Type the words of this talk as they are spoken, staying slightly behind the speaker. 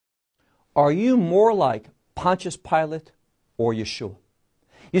Are you more like Pontius Pilate or Yeshua?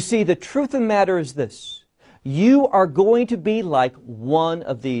 You see, the truth of the matter is this. You are going to be like one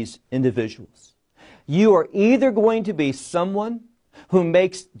of these individuals. You are either going to be someone who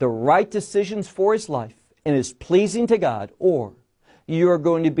makes the right decisions for his life and is pleasing to God, or you are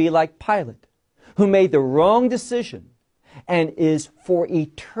going to be like Pilate, who made the wrong decision and is for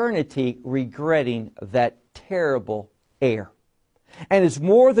eternity regretting that terrible error. And it's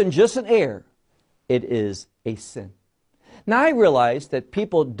more than just an error. It is a sin. Now I realize that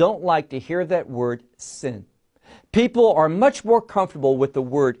people don't like to hear that word sin. People are much more comfortable with the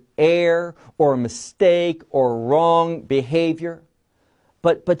word error or mistake or wrong behavior.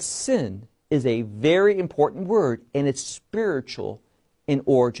 But sin is a very important word, and it's spiritual in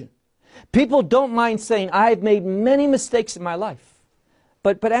origin. People don't mind saying, I've made many mistakes in my life.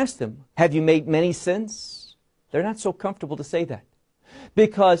 But ask them, have you made many sins? They're not so comfortable to say that.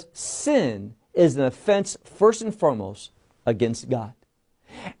 Because sin is an offense first and foremost against God.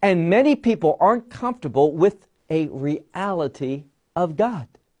 And many people aren't comfortable with a reality of God.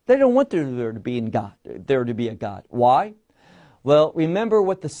 They don't want there to be a God. Why? Well, remember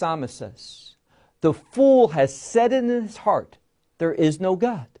what the psalmist says. The fool has said in his heart, there is no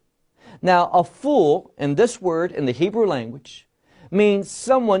God. Now, a fool, and this word in the Hebrew language, means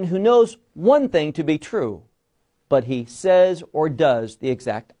someone who knows one thing to be true, but he says or does the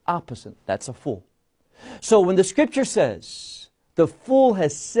exact opposite. That's a fool. So when the Scripture says, the fool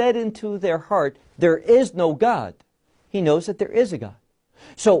has said into their heart, there is no God, he knows that there is a God.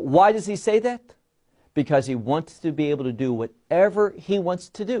 So why does he say that? Because he wants to be able to do whatever he wants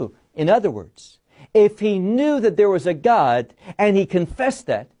to do. In other words, if he knew that there was a God and he confessed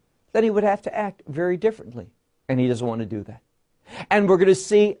that, then he would have to act very differently. And he doesn't want to do that. And we're going to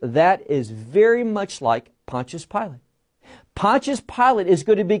see that is very much like Pontius Pilate. Pontius Pilate is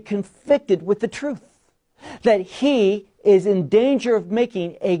going to be convicted with the truth that he is in danger of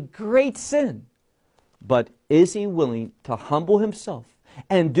making a great sin. But is he willing to humble himself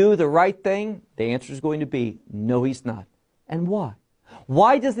and do the right thing? The answer is going to be no, he's not. And why?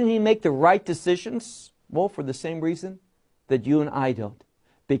 Why doesn't he make the right decisions? Well, for the same reason that you and I don't.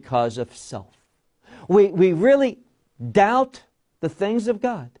 Because of self. We really doubt the things of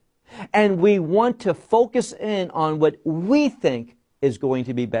God. And we want to focus in on what we think is going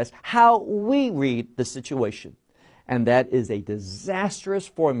to be best, how we read the situation. And that is a disastrous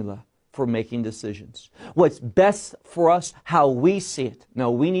formula for making decisions. What's best for us, how we see it.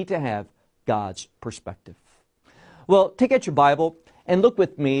 No, we need to have God's perspective. Well, take out your Bible and look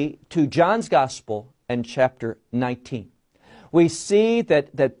with me to John's Gospel and chapter 19. We see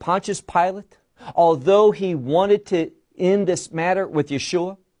that Pontius Pilate, although he wanted to end this matter with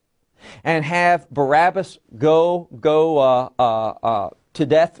Yeshua and have Barabbas go to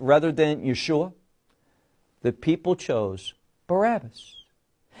death rather than Yeshua, the people chose Barabbas.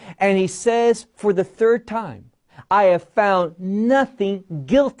 And he says for the third time, I have found nothing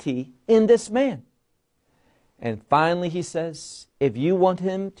guilty in this man. And finally he says, if you want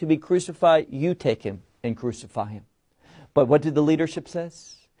him to be crucified, you take him and crucify him. But what did the leadership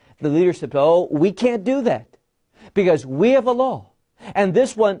says? The leadership said, oh, we can't do that because we have a law. And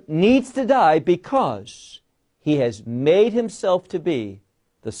this one needs to die because he has made himself to be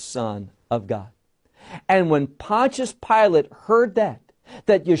the Son of God. And when Pontius Pilate heard that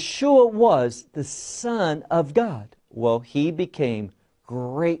Yeshua was the Son of God, well, he became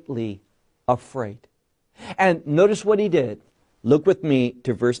greatly afraid. And notice what he did. Look with me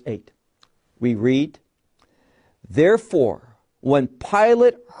to verse 8. We read, therefore, when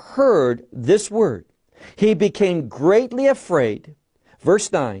Pilate heard this word, he became greatly afraid.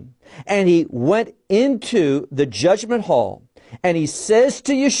 Verse 9, and he went into the judgment hall, and he says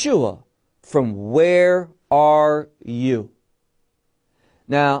to Yeshua, from where are you?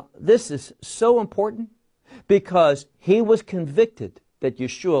 Now, this is so important because he was convicted that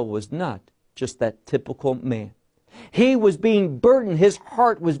Yeshua was not just that typical man. He was being burdened. His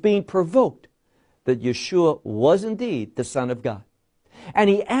heart was being provoked that Yeshua was indeed the Son of God. And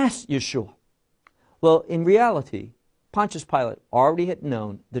he asked Yeshua. Well, in reality, Pontius Pilate already had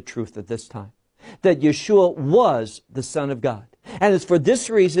known the truth at this time, that Yeshua was the Son of God. And it's for this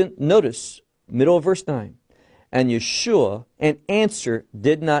reason, notice, middle of verse 9, and Yeshua an answer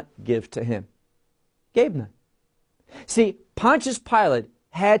did not give to him. Gave none. See, Pontius Pilate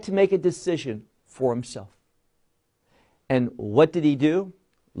had to make a decision for himself. And what did he do?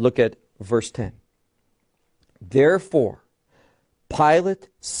 Look at verse 10. Therefore, Pilate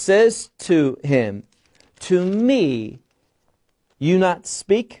says to him, to me you not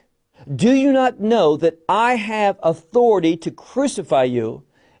speak? Do you not know that I have authority to crucify you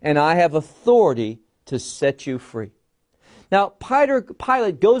and I have authority to set you free. Now,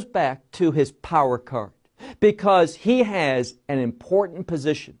 Pilate goes back to his power card because he has an important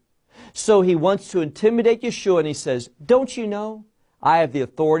position. So he wants to intimidate Yeshua, and he says, don't you know I have the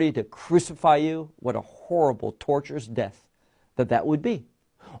authority to crucify you? What a horrible, torturous death that would be.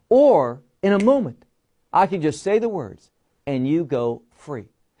 Or, in a moment, I can just say the words, and you go free.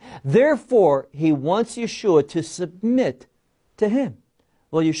 Therefore, he wants Yeshua to submit to him.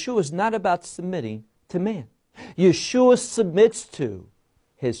 Well, Yeshua is not about submitting to man. Yeshua submits to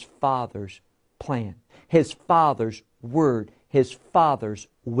his Father's plan, his Father's word, his Father's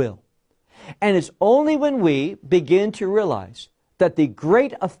will. And it's only when we begin to realize that the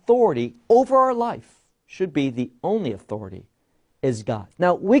great authority over our life should be the only authority is God.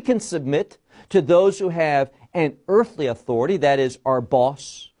 Now, we can submit to those who have an earthly authority, that is our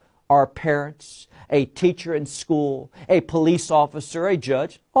boss, our parents, a teacher in school, a police officer, a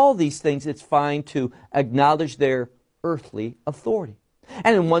judge. All these things, it's fine to acknowledge their earthly authority.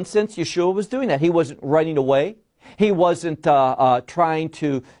 And in one sense, Yeshua was doing that. He wasn't running away. He wasn't trying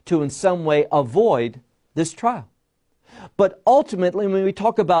to in some way avoid this trial. But ultimately, when we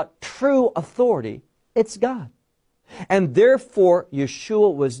talk about true authority, it's God. And therefore,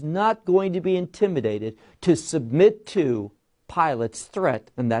 Yeshua was not going to be intimidated to submit to Pilate's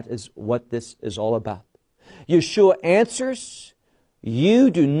threat, and that is what this is all about. Yeshua answers, you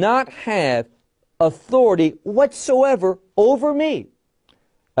do not have authority whatsoever over me,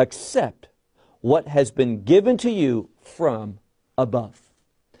 except what has been given to you from above.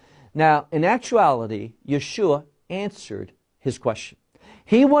 Now, in actuality, Yeshua answered his question.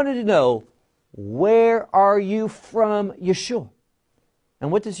 He wanted to know, where are you from, Yeshua?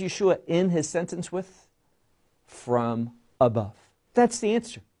 And what does Yeshua end his sentence with? From above. That's the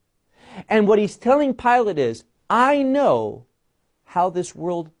answer. And what he's telling Pilate is, I know how this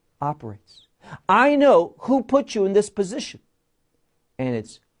world operates. I know who put you in this position. And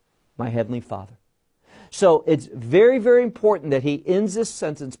it's my Heavenly Father. So it's very, very important that he ends this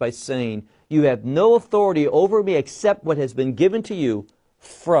sentence by saying, you have no authority over me except what has been given to you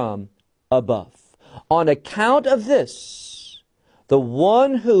from above. On account of this, the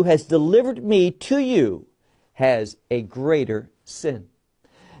one who has delivered me to you has a greater sin.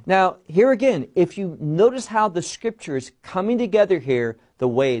 Now, here again, if you notice how the Scripture is coming together here, the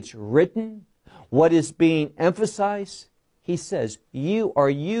way it's written, what is being emphasized, he says, you are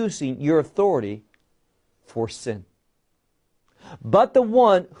using your authority for sin. But the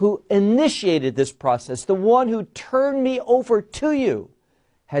one who initiated this process, the one who turned me over to you,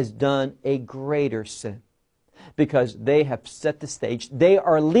 has done a greater sin, because they have set the stage. They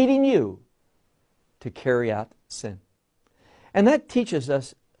are leading you to carry out sin. And that teaches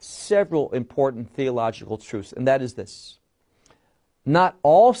us several important theological truths, and that is this. Not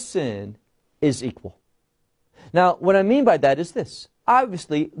all sin is equal. Now, what I mean by that is this.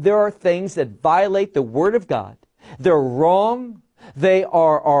 Obviously, there are things that violate the Word of God. They're wrong. They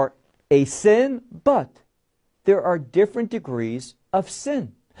are a sin, but there are different degrees of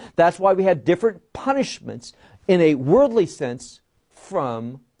sin. That's why we have different punishments in a worldly sense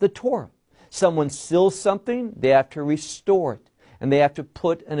from the Torah. Someone steals something, they have to restore it, and they have to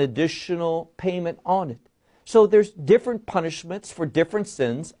put an additional payment on it. So there's different punishments for different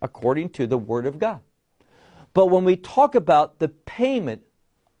sins according to the Word of God. But when we talk about the payment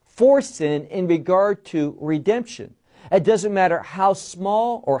for sin in regard to redemption, it doesn't matter how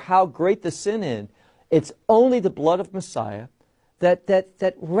small or how great the sin is, it's only the blood of Messiah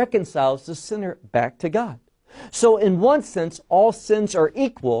that reconciles the sinner back to God. So in one sense, all sins are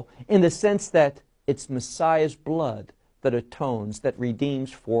equal in the sense that it's Messiah's blood that atones, that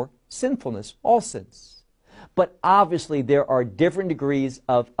redeems for sinfulness, all sins. But obviously there are different degrees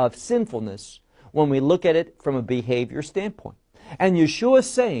of sinfulness when we look at it from a behavior standpoint. And Yeshua is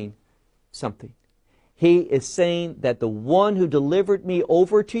saying something. He is saying that the one who delivered me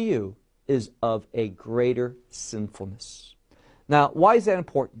over to you is of a greater sinfulness. Now, why is that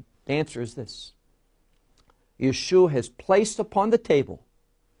important? The answer is this. Yeshua has placed upon the table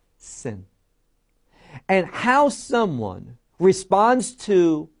sin. And how someone responds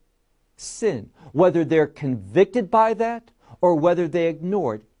to sin, whether they're convicted by that or whether they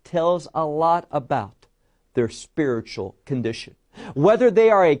ignore it, tells a lot about their spiritual condition. Whether they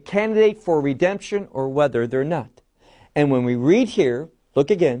are a candidate for redemption or whether they're not. And when we read here, look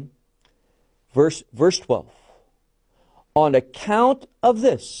again, verse 12. On account of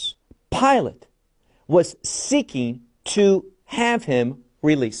this, Pilate was seeking to have him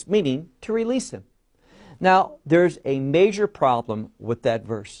released, meaning to release him. Now, there's a major problem with that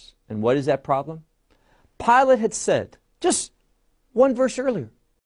verse. And what is that problem? Pilate had said, just One verse earlier.